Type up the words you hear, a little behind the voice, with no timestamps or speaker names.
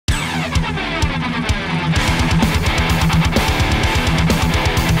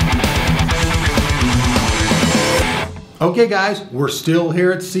Okay guys, we're still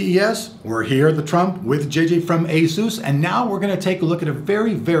here at CES. We're here at the Trump with JJ from ASUS, and now we're going to take a look at a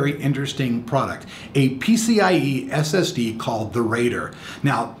very, very interesting product, a PCIe SSD called the RAIDR.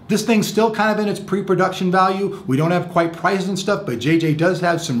 Now, this thing's still kind of in its pre-production value. We don't have quite prices and stuff, but JJ does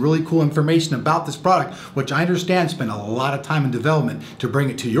have some really cool information about this product, which I understand spent a lot of time in development to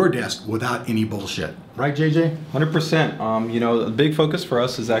bring it to your desk without any bullshit. Right, JJ? 100%. You know, the big focus for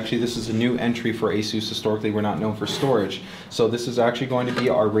us is actually this is a new entry for ASUS. Historically, we're not known for storage. So this is actually going to be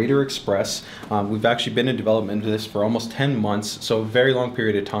our RAIDR Express. We've actually been in development of this for almost 10 months, so a very long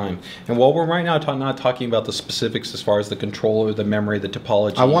period of time. And while we're right now not talking about the specifics as far as the controller, the memory, the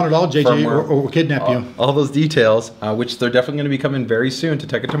topology. I want it all, JJ, firmware, or kidnap you. All those details, which they're definitely going to be coming very soon to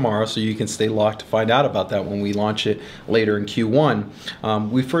Tech It Tomorrow, so you can stay locked to find out about that when we launch it later in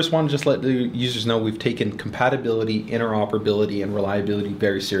Q1. We first want to just let the users know we've taken compatibility, interoperability, and reliability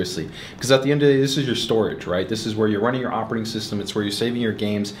very seriously. Because at the end of the day, this is your storage, right? This is where you're running your operating system, it's where you're saving your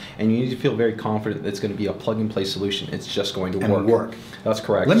games, and you need to feel very confident that it's going to be a plug-and-play solution. It's just going to work. That's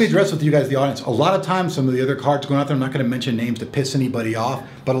correct. Let me address with you guys, the audience. A lot of times, some of the other cards going out there, I'm not going to mention names to piss anybody off,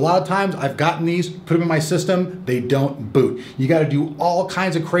 but a lot of times I've gotten these, put them in my system, they don't boot. You got to do all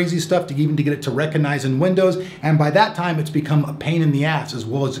kinds of crazy stuff to even to get it to recognize in Windows, and by that time it's become a pain in the ass as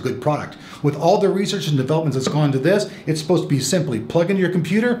well as a good product. With all the research and developments that's gone into this, it's supposed to be simply plug into your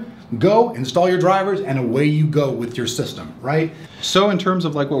computer, go, install your drivers, and away you go with your system, right? So in terms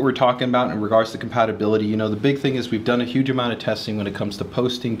of like what we're talking about in regards to compatibility, you know, the big thing is we've done a huge amount of testing when it comes to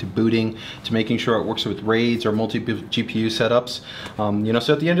posting, to booting, to making sure it works with RAIDs or multi-GPU setups. You know,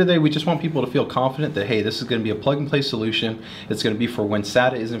 so at the end of the day, we just want people to feel confident that, hey, this is going to be a plug-and-play solution. It's going to be for when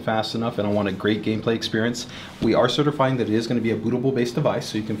SATA isn't fast enough and I want a great gameplay experience. We are certifying that it is going to be a bootable-based device,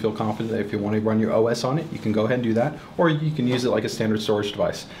 so you can feel confident that if you want to run your OS on it, you can go ahead and do that, or you can use it like a standard storage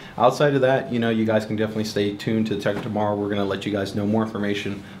device. Outside of that, you know, you guys can definitely stay tuned to Tech It Tomorrow. We're going to let you guys know more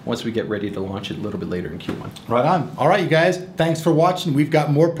information once we get ready to launch it a little bit later in Q1. Right on. All right, you guys, thanks for watching. We've got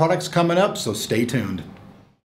more products coming up, so stay tuned.